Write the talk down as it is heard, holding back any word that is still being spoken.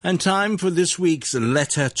And time for this week's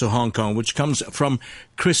Letter to Hong Kong, which comes from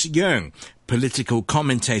Chris Yeung, political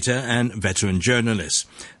commentator and veteran journalist.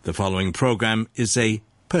 The following program is a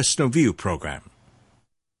personal view program.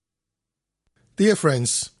 Dear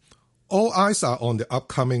friends, all eyes are on the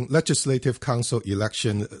upcoming Legislative Council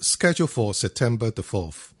election scheduled for September the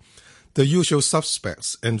 4th. The usual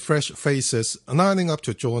suspects and fresh faces lining up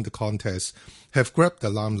to join the contest have grabbed the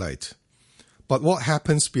limelight. But what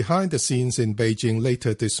happens behind the scenes in Beijing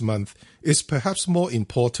later this month is perhaps more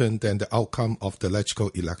important than the outcome of the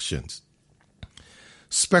legislative elections.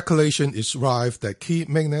 Speculation is rife that key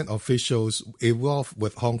mainland officials involved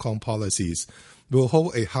with Hong Kong policies will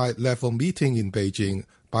hold a high-level meeting in Beijing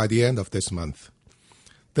by the end of this month.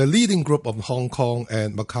 The leading group of Hong Kong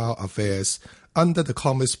and Macau affairs under the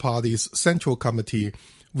Communist Party's Central Committee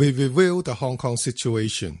will reveal the Hong Kong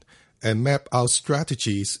situation and map out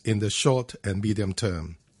strategies in the short and medium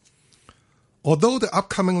term. Although the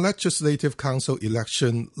upcoming Legislative Council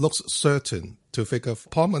election looks certain to figure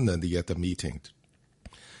prominently at the meeting,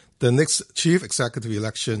 the next Chief Executive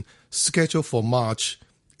election, scheduled for March,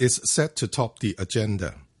 is set to top the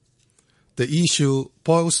agenda. The issue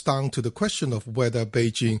boils down to the question of whether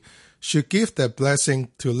Beijing should give their blessing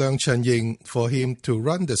to Yeung for him to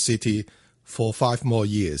run the city for 5 more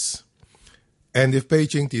years. And if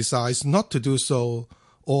Beijing decides not to do so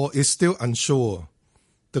or is still unsure,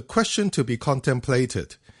 the question to be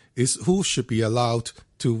contemplated is who should be allowed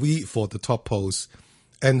to vie for the top post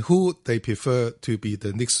and who they prefer to be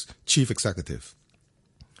the next chief executive.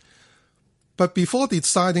 But before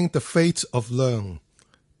deciding the fate of Yeung,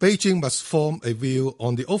 Beijing must form a view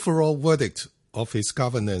on the overall verdict of his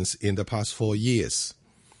governance in the past 4 years,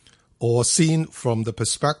 or seen from the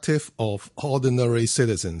perspective of ordinary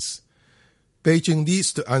citizens. Beijing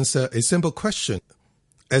needs to answer a simple question,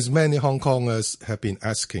 as many Hong Kongers have been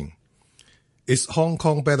asking. Is Hong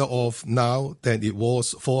Kong better off now than it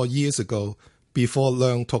was 4 years ago before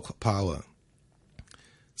Yeung took power?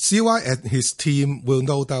 CY and his team will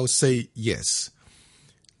no doubt say yes.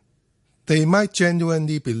 They might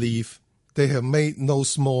genuinely believe they have made no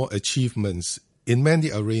small achievements in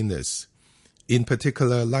many arenas, in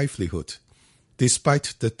particular livelihood,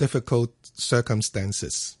 despite the difficult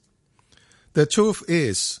circumstances. The truth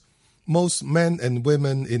is, most men and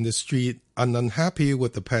women in the street are unhappy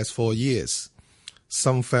with the past 4 years.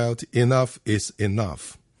 Some felt enough is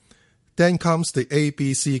enough. Then comes the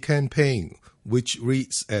ABC campaign, which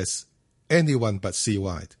reads as anyone but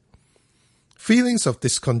CY. Feelings of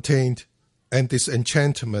discontent and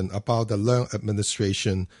disenchantment about the Yeung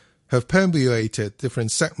administration have permeated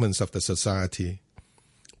different segments of the society.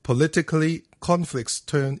 Politically, conflicts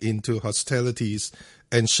turn into hostilities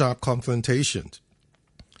and sharp confrontation.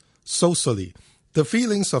 Socially, the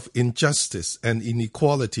feelings of injustice and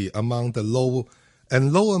inequality among the low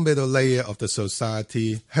and lower middle layer of the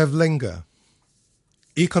society have lingered.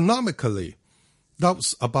 Economically,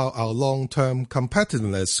 doubts about our long-term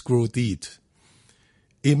competitiveness grew deep.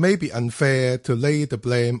 It may be unfair to lay the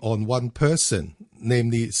blame on one person,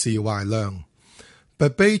 namely CY Yeung.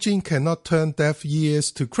 But Beijing cannot turn deaf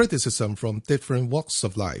ears to criticism from different walks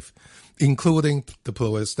of life, including the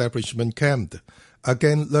pro-establishment camp,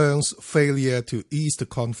 against Yeung's failure to ease the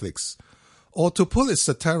conflicts, or to put it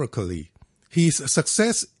satirically, his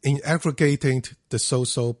success in aggregating the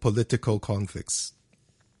socio-political conflicts.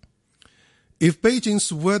 If Beijing's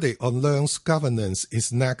verdict on Yeung's governance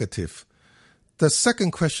is negative, the second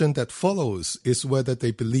question that follows is whether they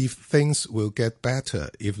believe things will get better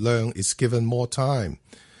if Yeung is given more time,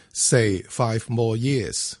 say 5 more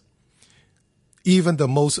years. Even the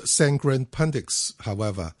most sanguine pundits,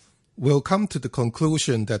 however, will come to the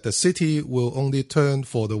conclusion that the city will only turn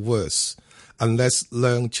for the worse unless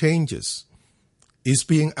Yeung changes, is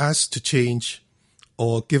being asked to change,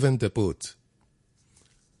 or given the boot.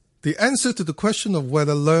 The answer to the question of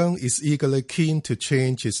whether Yeung is eagerly keen to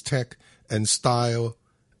change his tack and style,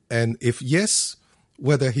 and if yes,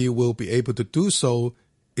 whether he will be able to do so,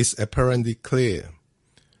 is apparently clear.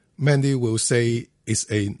 Many will say it's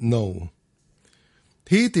a no.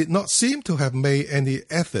 He did not seem to have made any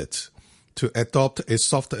effort to adopt a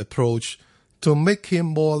softer approach to make him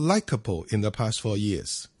more likable in the past 4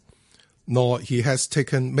 years, nor he has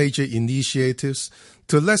taken major initiatives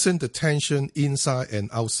to lessen the tension inside and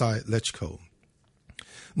outside LegCo.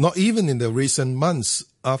 Not even in the recent months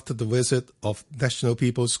after the visit of National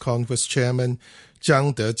People's Congress Chairman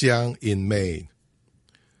Zhang Dejiang in May.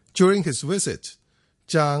 During his visit,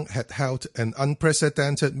 Zhang had held an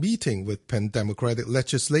unprecedented meeting with pan-democratic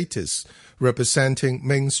legislators representing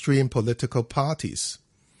mainstream political parties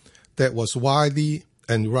that was widely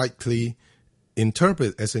and rightly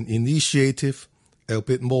interpreted as an initiative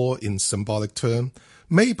albeit more in symbolic terms,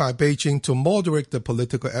 made by Beijing to moderate the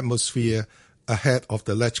political atmosphere ahead of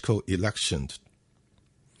the local election.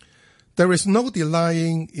 There is no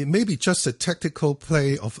denying it may be just a tactical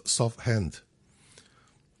play of soft hand.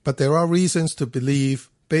 But there are reasons to believe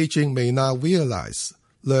Beijing may now realize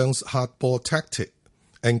Leung's hardball tactic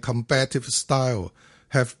and combative style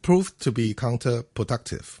have proved to be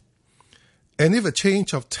counterproductive. And if a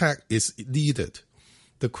change of tack is needed,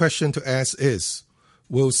 the question to ask is,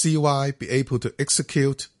 will CY be able to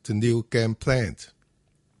execute the new game plan?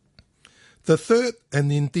 The third,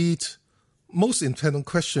 and indeed most important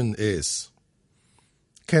question is,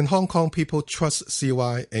 can Hong Kong people trust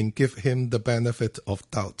CY and give him the benefit of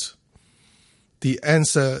doubt? The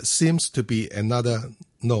answer seems to be another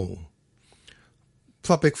no.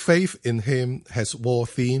 Public faith in him has worn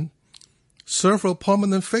thin. Several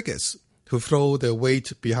prominent figures who throw their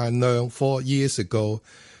weight behind Leung 4 years ago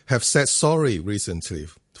have said sorry recently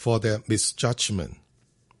for their misjudgment.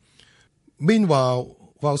 Meanwhile,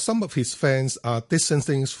 while some of his fans are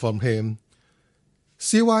distancing from him,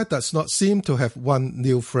 CY does not seem to have won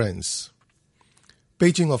new friends.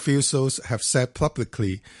 Beijing officials have said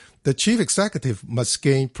publicly the chief executive must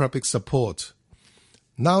gain public support.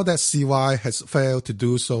 Now that CY has failed to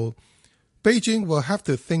do so, Beijing will have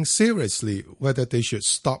to think seriously whether they should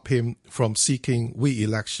stop him from seeking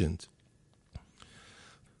re-election.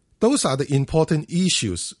 Those are the important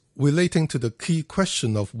issues relating to the key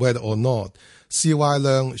question of whether or not CY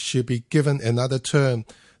Leung should be given another term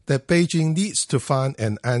that Beijing needs to find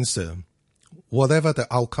an answer, whatever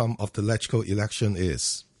the outcome of the local election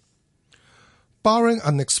is. Barring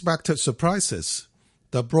unexpected surprises,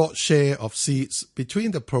 the broad share of seats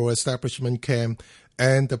between the pro-establishment camp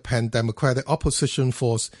and the pan-democratic opposition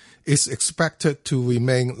force is expected to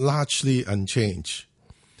remain largely unchanged.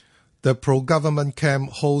 The pro-government camp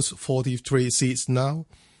holds 43 seats now,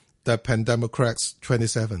 the pan-democrats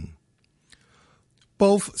 27.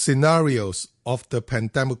 Both scenarios of the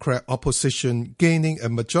pan-democrat opposition gaining a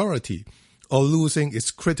majority or losing its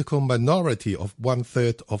critical minority of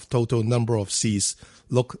 1/3 of total number of seats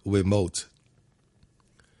look remote.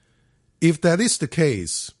 If that is the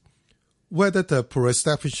case, whether the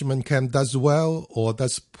pro-establishment camp does well or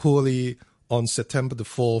does poorly on September the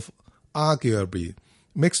 4th arguably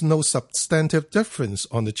makes no substantive difference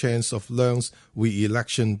on the chance of Leung's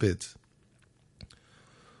re-election bid.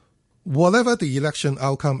 Whatever the election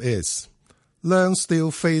outcome is, Leung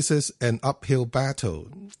still faces an uphill battle,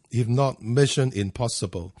 if not mission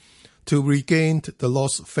impossible, to regain the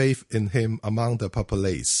lost faith in him among the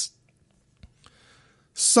populace.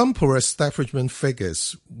 Some pro-establishment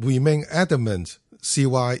figures remain adamant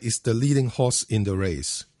CY is the leading horse in the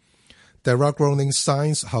race. There are growing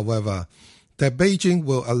signs, however, that Beijing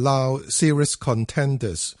will allow serious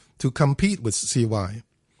contenders to compete with CY.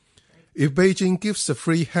 If Beijing gives a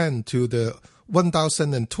free hand to the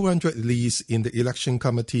 1,200 elites in the election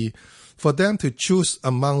committee for them to choose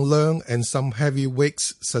among Leung and some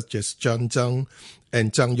heavyweights such as Zhang Zheng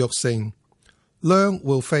and Zhang Yuxing, Leung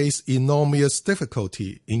will face enormous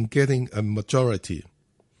difficulty in getting a majority,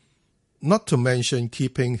 not to mention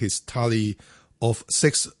keeping his tally of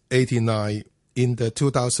 689 in the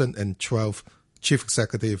 2012 chief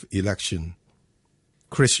executive election.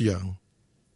 Chris Yeung.